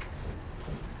in,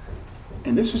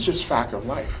 and this is just fact of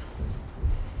life.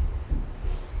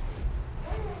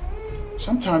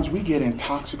 Sometimes we get in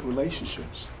toxic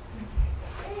relationships.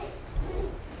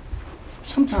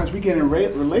 Sometimes we get in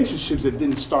relationships that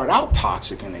didn't start out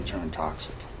toxic and they turn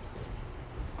toxic.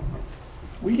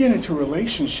 We get into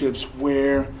relationships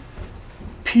where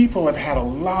people have had a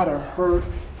lot of hurt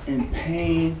and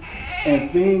pain and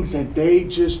things that they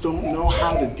just don't know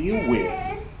how to deal with.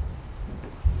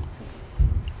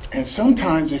 And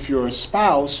sometimes if you're a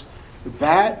spouse,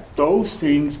 those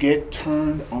things get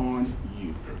turned on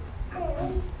you.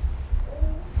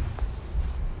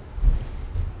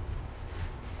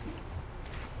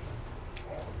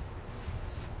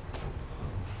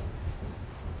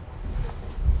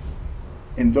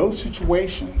 In those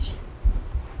situations,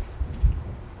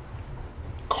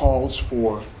 calls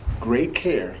for great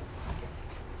care,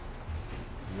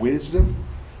 wisdom,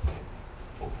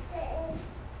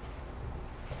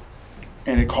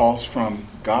 and it calls from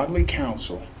godly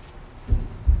counsel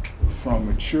from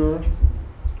mature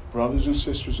brothers and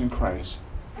sisters in Christ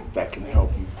that can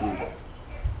help you through that.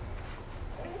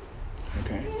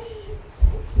 Okay?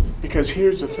 Because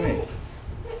here's the thing.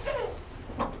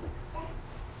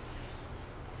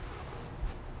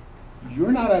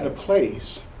 You're not at a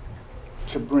place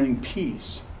to bring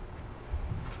peace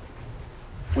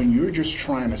when you're just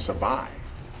trying to survive.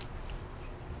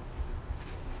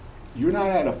 You're not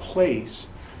at a place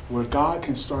where God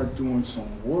can start doing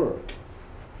some work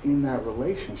in that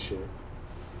relationship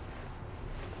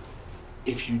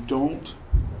if you don't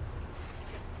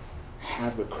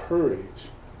have the courage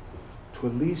to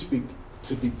at least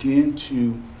begin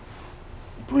to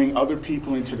bring other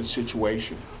people into the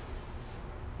situation.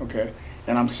 Okay?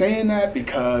 And I'm saying that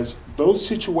because those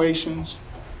situations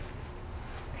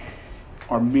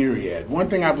are myriad. One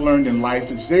thing I've learned in life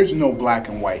is there's no black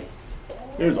and white.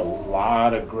 There's a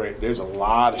lot of gray. There's a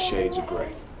lot of shades of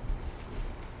gray.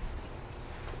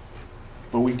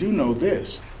 But we do know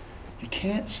this. You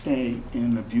can't stay in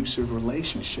an abusive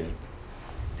relationship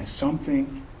and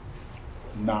something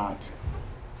not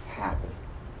happen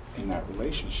in that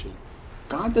relationship.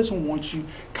 God does not want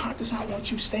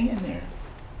you staying there.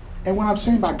 And what I'm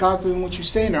saying by God doesn't want you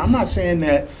staying there, I'm not saying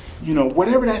that,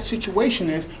 whatever that situation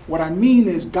is, what I mean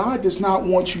is God does not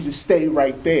want you to stay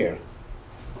right there.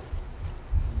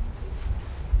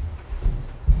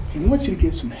 He wants you to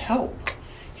get some help.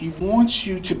 He wants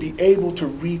you to be able to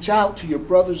reach out to your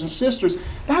brothers and sisters.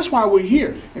 That's why we're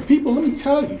here. And people, let me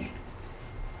tell you,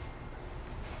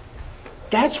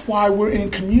 that's why we're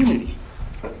in community.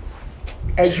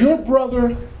 As your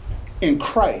brother in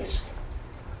Christ,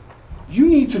 you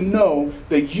need to know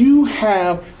that you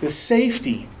have the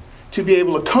safety to be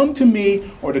able to come to me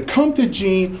or to come to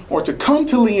Jean or to come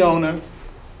to Leona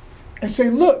and say,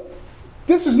 look,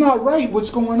 this is not right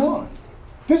what's going on.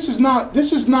 This is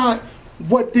not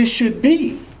what this should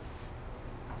be.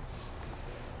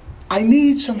 I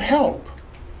need some help.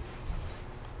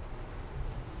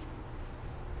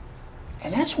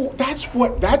 And that's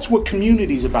what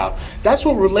community is about. That's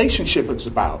what relationship is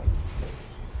about.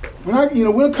 We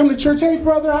don't come to church, hey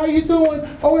brother, how you doing?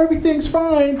 Oh, everything's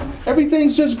fine.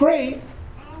 Everything's just great.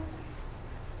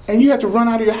 And you had to run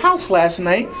out of your house last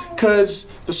night because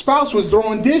the spouse was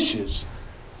throwing dishes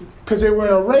because they were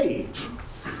in a rage.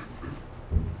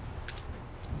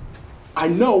 I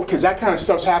know because that kind of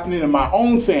stuff's happening in my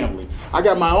own family. I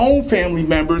got my own family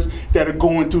members that are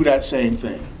going through that same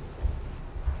thing.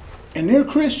 And they're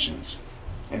Christians.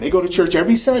 And they go to church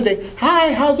every Sunday.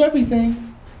 Hi, how's everything?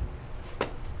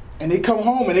 And they come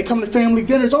home and they come to family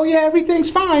dinners. Oh yeah, everything's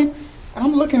fine. And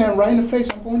I'm looking at them right in the face.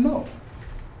 I'm going, no.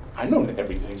 I know that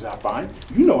everything's not fine.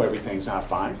 You know everything's not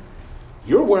fine.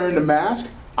 You're wearing the mask.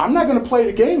 I'm not going to play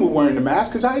the game with wearing the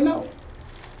mask because I know.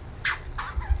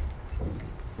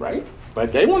 Right?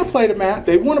 But they want to play the mask.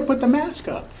 They want to put the mask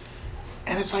up.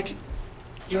 And it's like,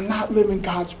 you're not living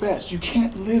God's best. You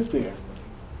can't live there.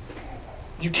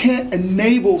 You can't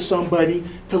enable somebody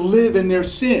to live in their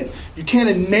sin. You can't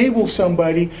enable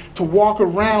somebody to walk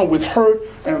around with hurt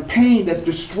and pain that's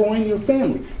destroying your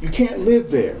family. You can't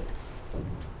live there.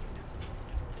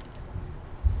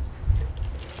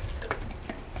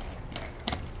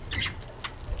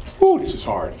 this is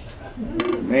hard.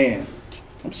 Man,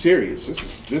 I'm serious.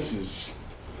 This is,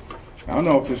 I don't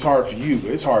know if it's hard for you,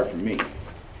 but it's hard for me.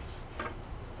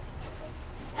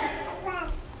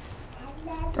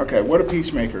 Okay, what a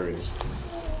peacemaker is.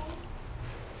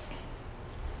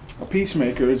 A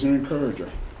peacemaker is an encourager.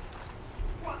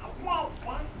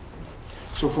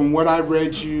 So from what I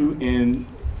read you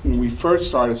when we first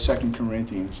started 2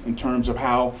 Corinthians, in terms of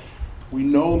how we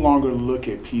no longer look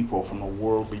at people from a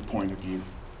worldly point of view.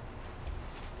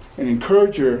 An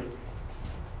encourager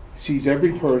sees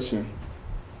every person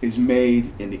is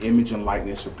made in the image and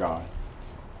likeness of God.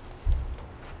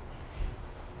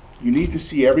 You need to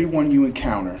see everyone you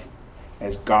encounter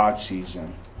as God sees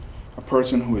them. A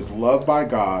person who is loved by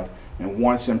God and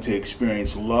wants them to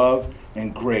experience love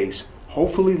and grace,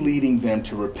 hopefully leading them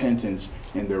to repentance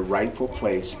in their rightful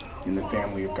place in the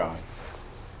family of God.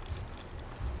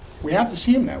 We have to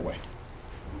see them that way.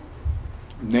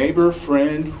 Neighbor,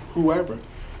 friend, whoever.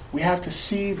 We have to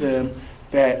see them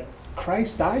that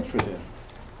Christ died for them.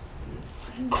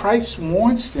 Christ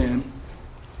wants them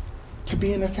to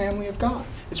be in the family of God.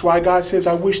 It's why God says,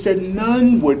 I wish that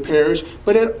none would perish,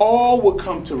 but that all would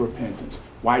come to repentance.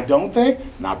 Why don't they?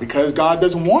 Not because God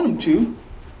doesn't want them to,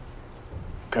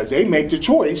 because they make the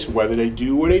choice whether they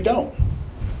do or they don't.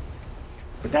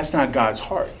 But that's not God's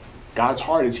heart. God's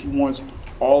heart is he wants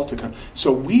all to come.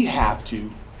 So we have to,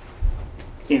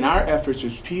 in our efforts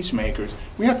as peacemakers,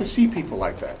 we have to see people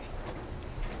like that.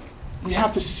 We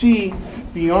have to see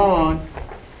beyond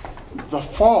the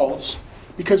faults,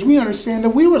 because we understand that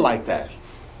we were like that.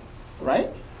 Right?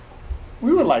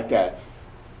 We were like that.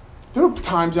 There were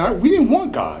times we didn't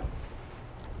want God.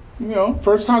 You know,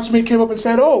 first time somebody came up and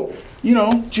said, oh, you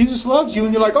know, Jesus loves you.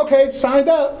 And you're like, okay, signed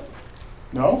up.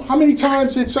 No. How many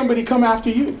times did somebody come after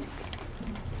you?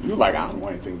 You're like, I don't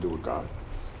want anything to do with God.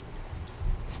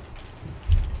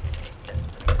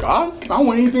 God? I don't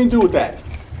want anything to do with that.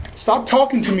 Stop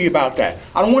talking to me about that.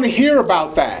 I don't want to hear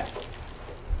about that.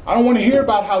 I don't want to hear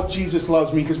about how Jesus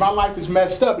loves me because my life is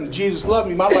messed up. And if Jesus loved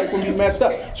me, my life would be messed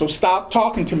up. So stop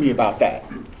talking to me about that.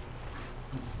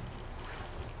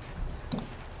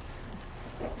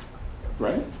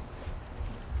 Right?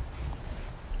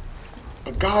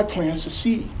 But God plans to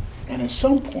see. And at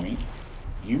some point,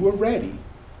 you are ready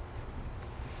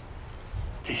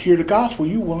to hear the gospel.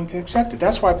 You're willing to accept it.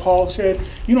 That's why Paul said,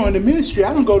 you know, in the ministry,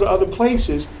 I don't go to other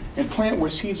places and plant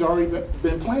where seeds already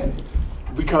been planted.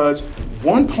 Because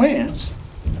one plants,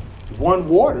 one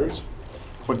waters,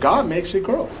 but God makes it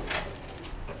grow.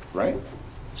 Right?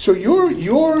 So your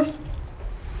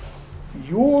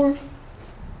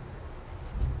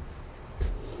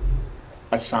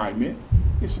assignment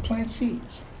is to plant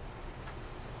seeds.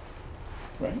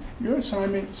 Right? Your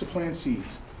assignment is to plant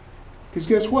seeds. Because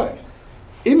guess what?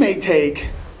 It may take,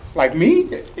 like me,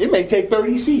 it may take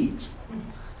 30 seeds.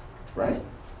 Right?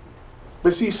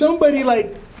 But see, somebody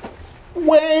like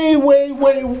way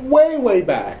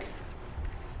back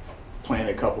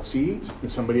planted a couple seeds.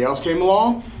 And somebody else came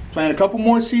along, planted a couple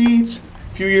more seeds.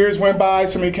 A few years went by,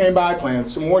 somebody came by, planted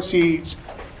some more seeds.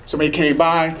 Somebody came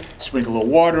by, sprinkled a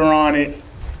little water on it.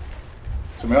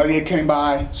 Somebody else came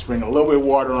by, sprinkled a little bit of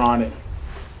water on it.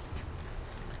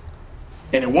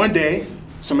 And then one day,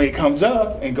 somebody comes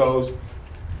up and goes,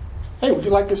 hey, would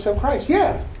you like to accept Christ?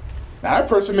 Yeah. Now that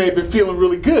person may have been feeling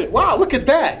really good. Wow, look at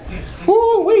that.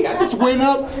 Woo-wee, I just went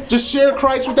up, just shared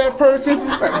Christ with that person,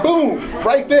 and boom,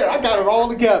 right there, I got it all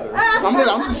together.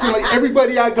 I'm just saying, like,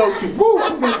 everybody I go to, woo,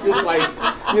 I'm gonna just like,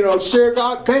 you know, share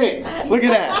God, bang, look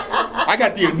at that. I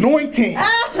got the anointing.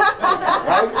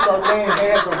 Right? Start laying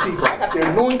hands on people. I got the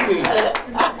anointing.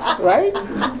 Right?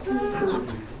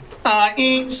 I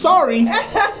ain't sorry.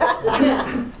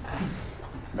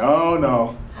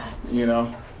 No, you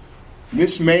know.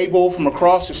 Miss Mabel from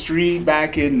across the street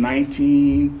back in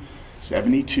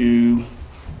 1972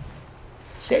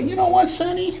 said, you know what,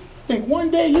 Sonny? I think one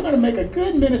day you're going to make a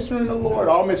good minister in the Lord.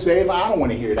 Oh, Miss Ava, I don't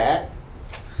want to hear that.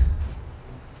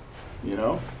 You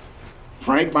know?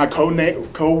 Frank, my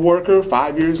co-worker,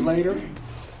 5 years later.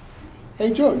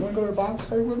 Hey, Joe, you want to go to the Bible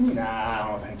study with me? Nah, I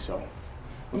don't think so.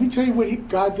 Let me tell you what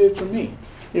God did for me.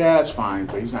 Yeah, that's fine,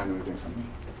 but he's not doing anything for me.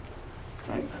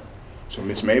 Right? So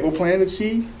Miss Mabel planted a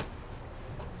seed.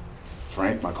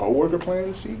 Frank, my co-worker, planted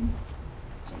a seed.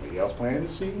 Somebody else planted a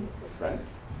seed. Right?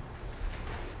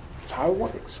 That's how it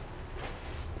works.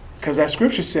 Because that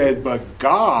scripture said, but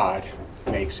God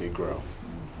makes it grow.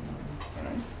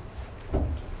 Right?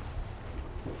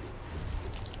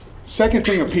 Second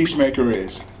thing a peacemaker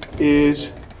is,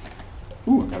 I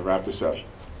gotta wrap this up,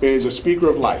 is a speaker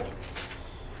of life.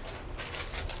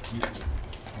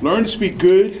 Learn to speak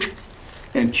good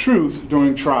and truth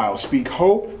during trials. Speak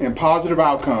hope and positive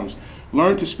outcomes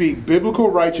Learn to speak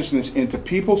biblical righteousness into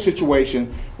people's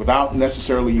situation without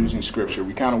necessarily using scripture.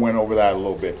 We kind of went over that a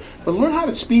little bit. But learn how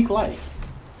to speak life.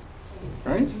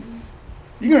 Right?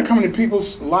 You're going to come into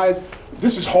people's lives,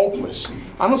 this is hopeless.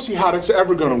 I don't see how this is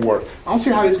ever going to work. I don't see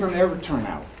how this is going to ever turn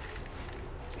out.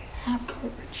 Say, have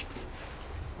courage.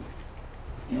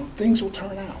 You know, things will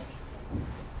turn out.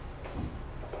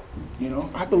 You know,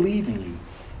 I believe in you.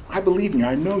 I believe in you.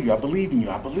 I know you. I believe in you.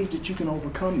 I believe that you can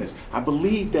overcome this. I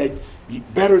believe that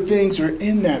better things are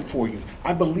in that for you.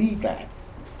 I believe that.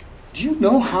 Do you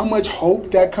know how much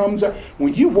hope that comes up?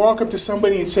 When you walk up to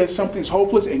somebody and says something's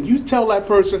hopeless and you tell that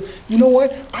person, you know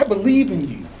what? I believe in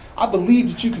you. I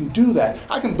believe that you can do that.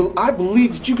 I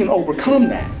believe that you can overcome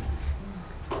that.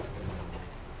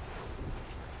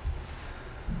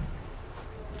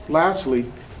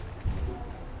 Lastly,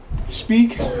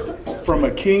 speak from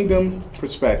a kingdom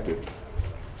perspective.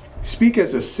 Speak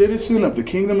as a citizen of the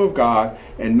kingdom of God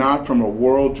and not from a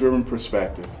world-driven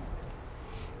perspective.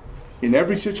 In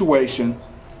every situation,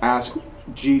 ask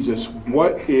Jesus,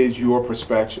 what is your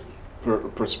perspective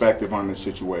on this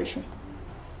situation?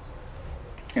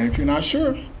 And if you're not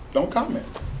sure, don't comment.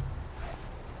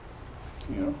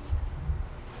 You know?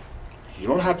 You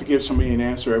don't have to give somebody an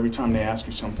answer every time they ask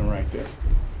you something right there.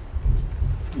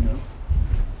 You know?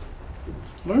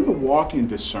 Learn to walk in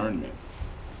discernment.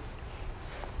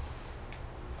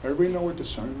 Everybody know what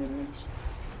discernment is?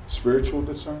 Spiritual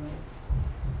discernment.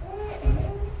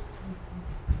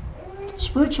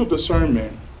 Spiritual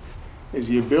discernment is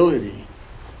the ability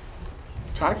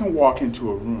to, I can walk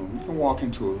into a room, you can walk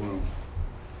into a room,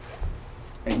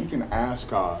 and you can ask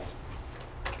God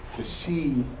to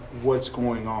see what's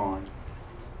going on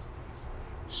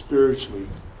spiritually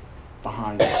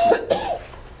behind the scenes.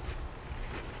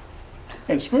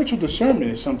 And spiritual discernment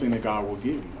is something that God will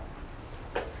give you.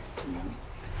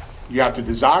 You have to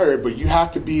desire it, but you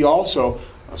have to be also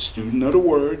a student of the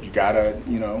word. You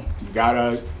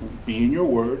gotta be in your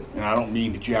word. And I don't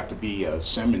mean that you have to be a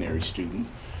seminary student.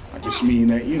 I just mean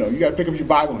that, you gotta pick up your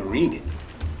Bible and read it.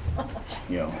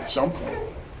 At some point.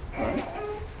 Right?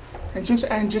 And just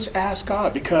ask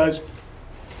God, because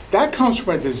that comes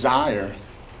from a desire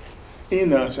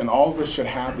in us, and all of us should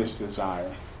have this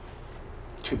desire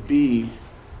to be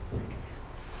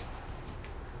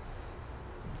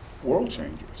world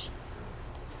changers.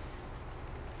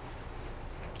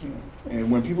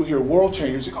 And when people hear world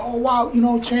changers, they go, oh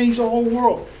wow, change the whole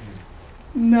world.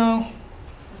 No.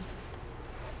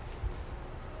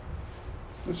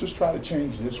 Let's just try to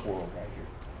change this world right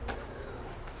here.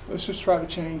 Let's just try to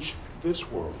change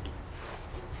this world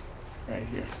right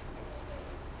here.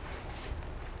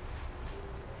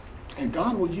 And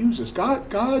God will use us.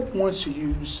 God wants to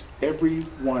use every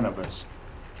one of us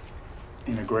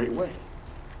in a great way.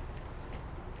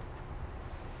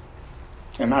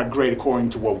 And not great according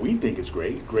to what we think is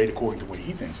great according to what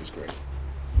he thinks is great.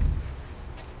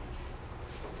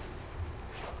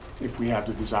 If we have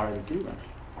the desire to do that.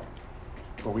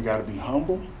 But we got to be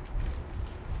humble.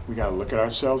 We got to look at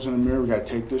ourselves in the mirror. We got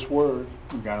to take this word.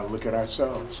 We got to look at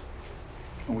ourselves.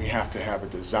 And we have to have a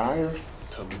desire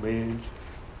to live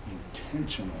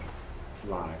intentional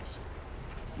lives.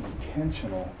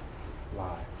 Intentional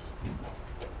lives.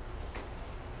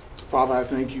 Father, I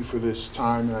thank you for this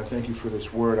time, and I thank you for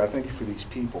this word. I thank you for these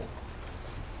people.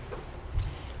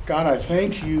 God, I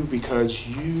thank you because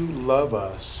you love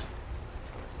us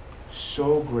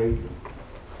so greatly.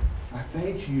 I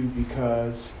thank you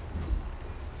because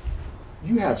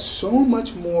you have so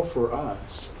much more for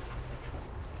us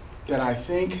that I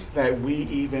think that we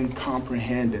even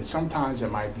comprehend, and sometimes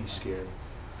it might be scary.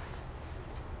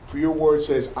 For your word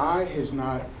says, eye has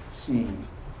not seen,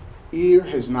 ear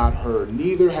has not heard,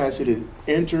 neither has it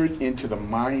entered into the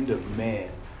mind of man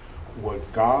what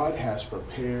God has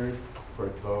prepared for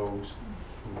those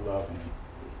who love him.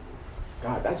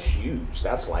 God, that's huge.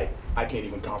 That's like, I can't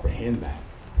even comprehend that.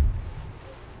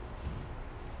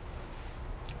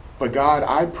 But God,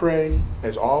 I pray,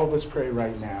 as all of us pray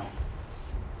right now,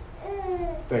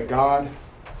 that God,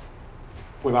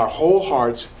 with our whole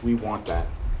hearts, we want that.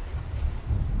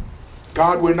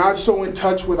 God, we're not so in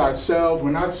touch with ourselves,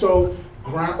 we're not so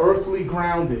earthly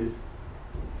grounded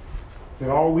that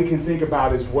all we can think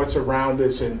about is what's around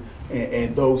us and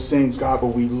those things, God, but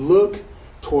we look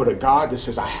toward a God that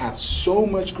says, I have so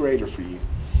much greater for you.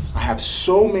 I have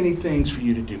so many things for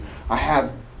you to do. I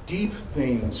have deep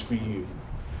things for you.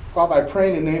 Father, I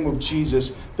pray in the name of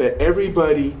Jesus that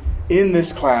everybody in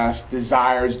this class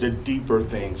desires the deeper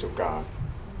things of God.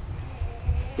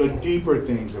 The deeper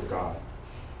things of God.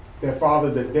 That, Father,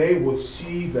 that they will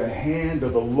see the hand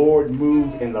of the Lord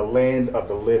move in the land of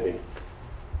the living.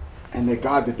 And that,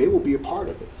 God, that they will be a part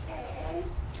of it.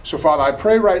 So, Father, I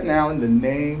pray right now in the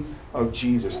name of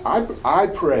Jesus. I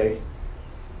pray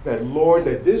that, Lord,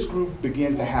 that this group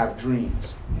begin to have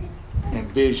dreams and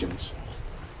visions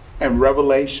and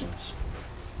revelations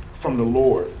from the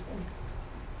Lord.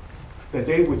 That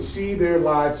they would see their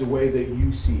lives the way that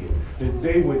you see it. That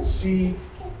they would see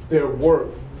their work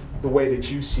the way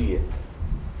that you see it.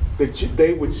 That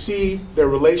they would see their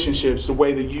relationships the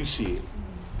way that you see it.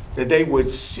 That they would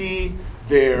see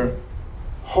their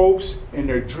hopes and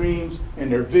their dreams and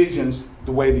their visions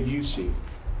the way that you see it.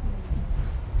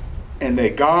 And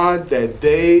that, God, that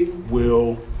they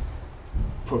will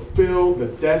fulfill the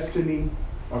destiny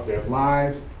of their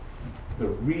lives, the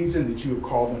reason that you have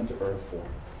called them to earth for.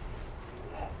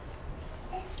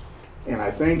 And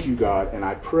I thank you, God, and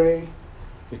I pray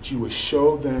that you would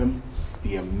show them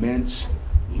the immense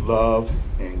love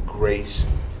and grace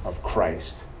of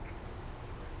Christ.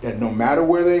 That no matter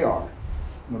where they are,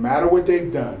 no matter what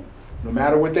they've done, no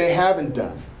matter what they haven't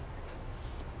done,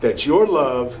 that your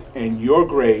love and your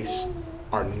grace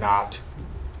are not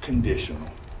conditional.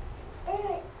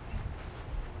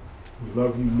 We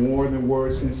love you more than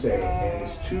words can say, and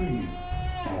it's to you,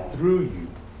 and through you,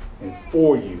 and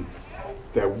for you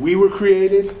that we were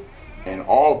created and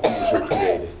all things were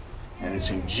created. And it's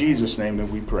in Jesus' name that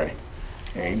we pray.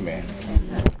 Amen.